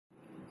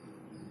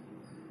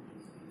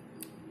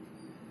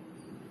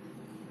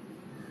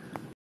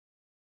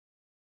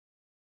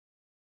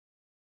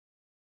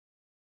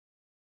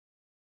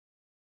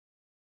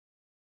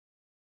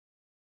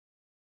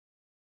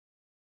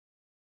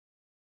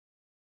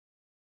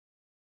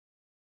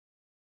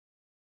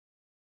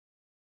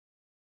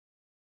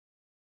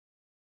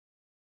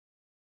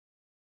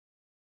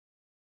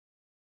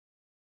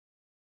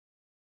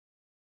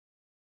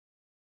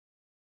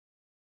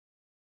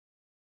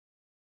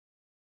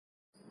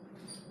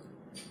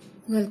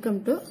Welcome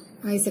to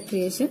Isaac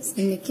creations.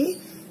 இன்னைக்கு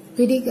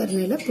பிடி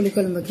கருணையில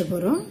புளிக்குழம்பு வைக்க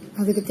போறோம்.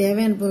 அதுக்கு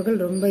தேவையான பொருட்கள்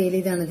ரொம்ப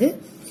எளிதானது.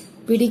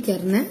 பிடி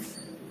கருணை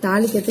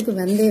தாளிக்கிறதுக்கு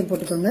வெந்தயம்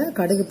போட்டுக்கோங்க,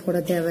 கடுகு போட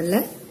தேவையில்ல.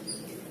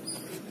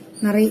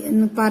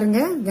 நிறைய பாருங்க,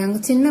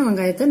 சின்ன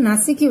வெங்காயத்தை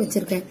நசுக்கி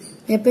வச்சிருக்கேன்.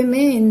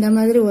 எப்பயுமே இந்த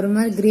மாதிரி ஒரு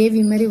மாதிரி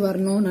கிரேவி மாதிரி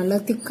வரணும், நல்லா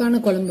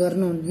திக்கான குழம்பு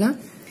வரணும் அப்படின்னா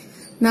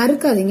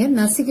நறுக்காதீங்க,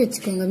 நசுக்கி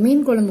வச்சுக்கோங்க.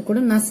 மீன் குழம்பு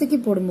கூட நசுக்கி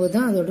போடும்போது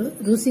தான் அதோட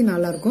ருசி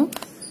நல்லா இருக்கும்.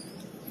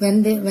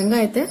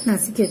 வெங்காயத்தை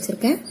நசுக்கி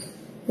வச்சிருக்கேன்.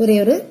 ஒரே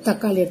ஒரு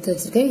தக்காளி எடுத்து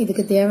வச்சிருக்கேன்.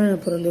 இதுக்கு தேவையான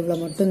பொருள்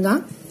இவ்வளவு மட்டும்தான்.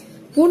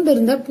 பூண்டு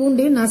இருந்தா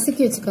பூண்டையும்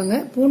நசுக்கி வச்சுக்கோங்க.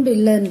 பூண்டு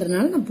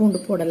இல்லைன்றனால நான் பூண்டு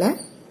போடல.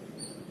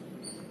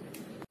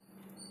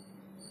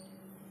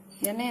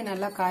 எண்ணெயை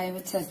நல்லா காய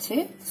வச்சாச்சு.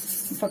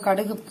 இப்ப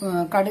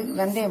கடுகு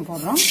வெந்தயம்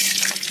போடுறோம்.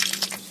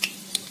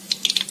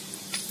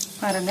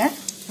 பாருங்க,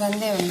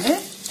 வெந்தயம்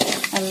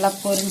நல்லா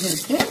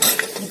பொரிஞ்சிருக்கு.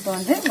 இப்ப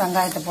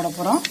வெங்காயத்தை போட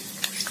போறோம்.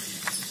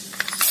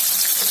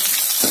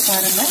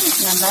 பாருங்க,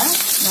 நல்லா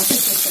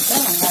நசுக்கி வச்சுட்டு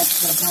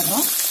வெங்காயத்தை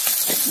போடுறோம்.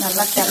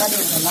 நல்லா கிளறி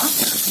விடலாம்.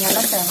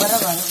 நல்லா செவர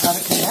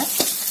வதக்குங்க,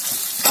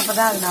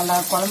 அப்பதான் அது நல்லா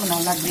குழம்பு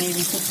நல்லா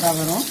கிரேவி சூப்பரா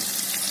வரும்.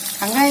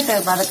 வெங்காயத்தை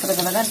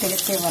வதக்குறதுல தான்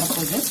டேஸ்டே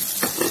வரப்போகுது.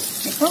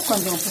 இப்போ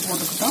கொஞ்சம் உப்பு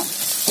போட்டுக்கிட்டோம்.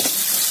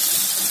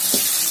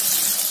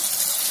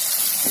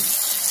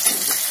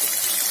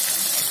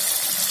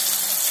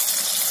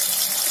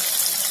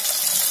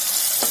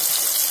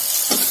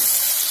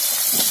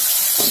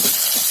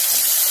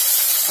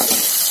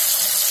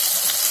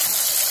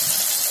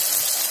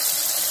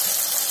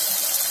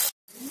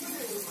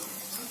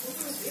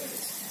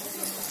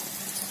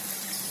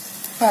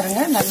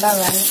 பாருங்க, நல்லா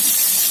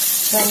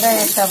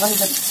வெங்காயம்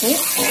செவந்துருச்சு.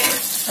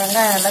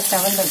 வெங்காயம் நல்லா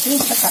செவந்துருச்சு.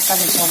 இப்போ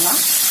தக்காளி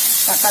போடலாம்.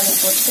 தக்காளி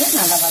போட்டு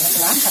நல்லா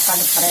வதக்கலாம்.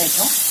 தக்காளி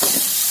கரையிட்டோம்.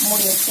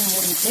 மூடி வச்சு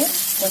மூடிட்டு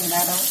கொஞ்ச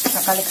நேரம்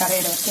தக்காளி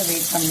கரையிட வச்சு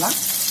வெயிட் பண்ணலாம்.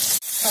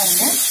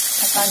 பாருங்க,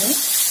 தக்காளி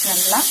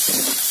நல்லா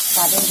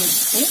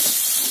வதங்கிடுச்சு.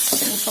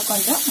 இப்போ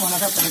கொஞ்சம்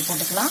மிளகாய் பொடி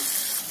போட்டுக்கலாம்.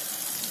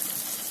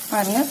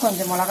 பாருங்க,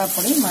 கொஞ்சம் மிளகாய்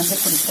பொடி,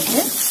 மஞ்சள் பொடி போட்டு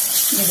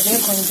இதுலேயே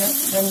கொஞ்சம்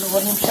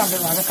ஒரு நிமிஷம்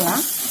அப்படியே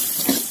வதக்கலாம்.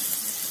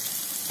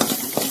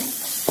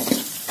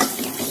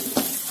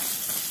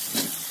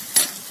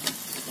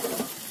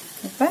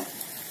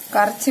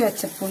 கரைச்சி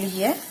வச்ச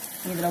புளிய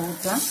இதுல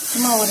ஊற்றலாம்.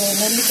 சும்மா ஒரு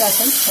நெல்லிக்காய்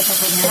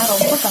போட்டீங்கன்னா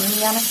ரொம்ப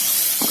கம்மியான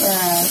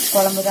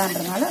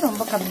குழம்புதான்றதுனால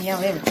ரொம்ப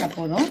கம்மியாவே வச்சா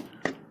போதும்.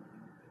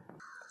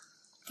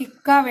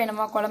 திக்கா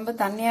வேணுமா குழம்பு,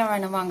 தண்ணியா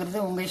வேணுமாங்கிறது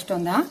உங்க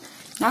இஷ்டம் தான்.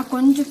 நான்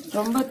கொஞ்சம்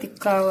ரொம்ப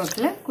திக்காவும்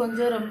வைக்கல,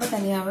 கொஞ்சம் ரொம்ப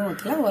தண்ணியாவும்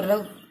வைக்கல.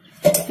 ஓரளவு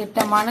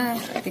திட்டமான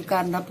திக்கா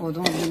இருந்தா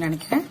போதும் அப்படின்னு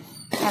நினைக்கிறேன்.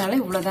 அதனால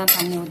இவ்வளவுதான்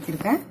தண்ணி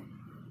ஊற்றிருக்கேன்.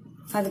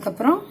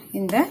 அதுக்கப்புறம்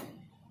இந்த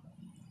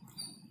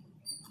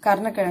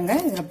கருணைக்கிழங்க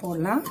இதுல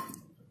போடலாம்.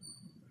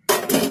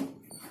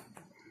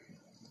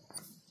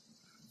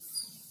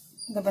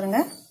 இந்த பாருங்க,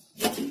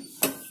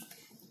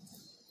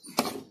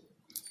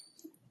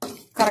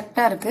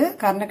 கரெக்டா இருக்கு.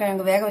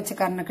 கருணைக்கிழங்கு வேக வச்ச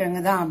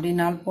கருணைக்கிழங்கு தான்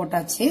அப்படின்னாலும்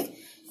போட்டாச்சு.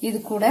 இது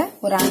கூட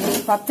ஒரு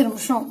 10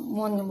 நிமிஷம்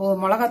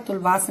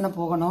மிளகாத்தூள் வாசனை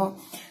போகணும்.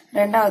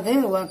 ரெண்டாவது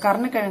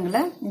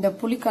கருணைக்கிழங்குல இந்த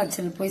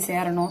புளிக்காய்ச்சல் போய்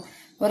சேரணும்.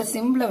 ஒரு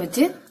சிம்ல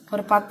வச்சு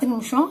ஒரு 10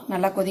 நிமிஷம்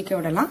நல்லா கொதிக்க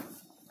விடலாம்.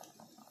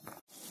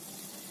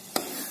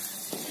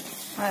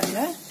 அதுல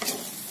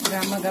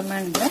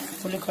கமகமன்ற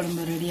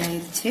புளிக்குழம்பு ரெடி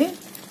ஆயிடுச்சு.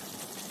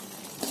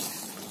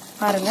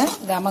 பாருங்க,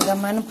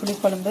 கமகமன்னு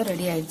புளிக்குழம்பு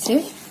ரெடி ஆயிடுச்சு.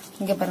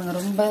 இங்க பாருங்க,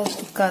 ரொம்ப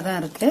திக்கா தான்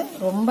இருக்கு.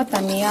 ரொம்ப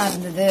தண்ணியா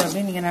இருந்தது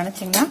அப்படின்னு நீங்க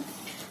நினைச்சீங்கன்னா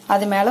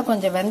அது மேல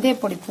கொஞ்சம் வெந்தய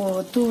பொடி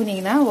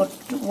தூவினீங்கன்னா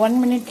 1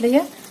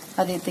 மினிட்லயே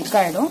அது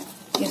திக்காயிடும்.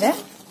 இத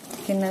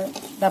சின்ன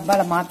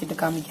டப்பால மாத்திட்டு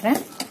காமிக்கிறேன்.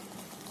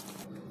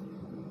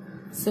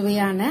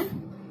 சுவையான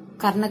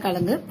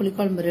கருணைக்கிழங்கு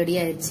புளிக்குழம்பு ரெடி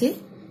ஆயிடுச்சு.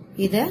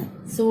 இத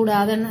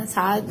சூடான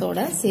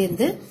சாதத்தோட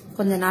சேர்ந்து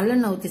கொஞ்சம்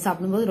நல்லெண்ணெய் ஊற்றி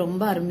சாப்பிடும்போது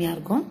ரொம்ப அருமையா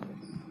இருக்கும்.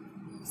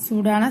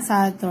 சூடான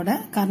சாதத்தோட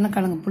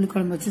கருணைக்கிழங்கு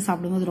புளிக்குழம்பு வச்சு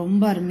சாப்பிடும்போது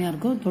ரொம்ப அருமையா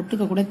இருக்கும்.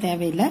 தொட்டுக்க கூட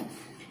தேவையில்லை.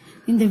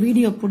 இந்த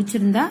வீடியோ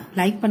பிடிச்சிருந்தா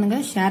லைக் பண்ணுங்க,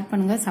 ஷேர்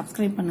பண்ணுங்க,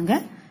 சப்ஸ்கிரைப் பண்ணுங்க.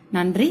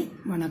 நன்றி,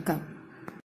 வணக்கம்.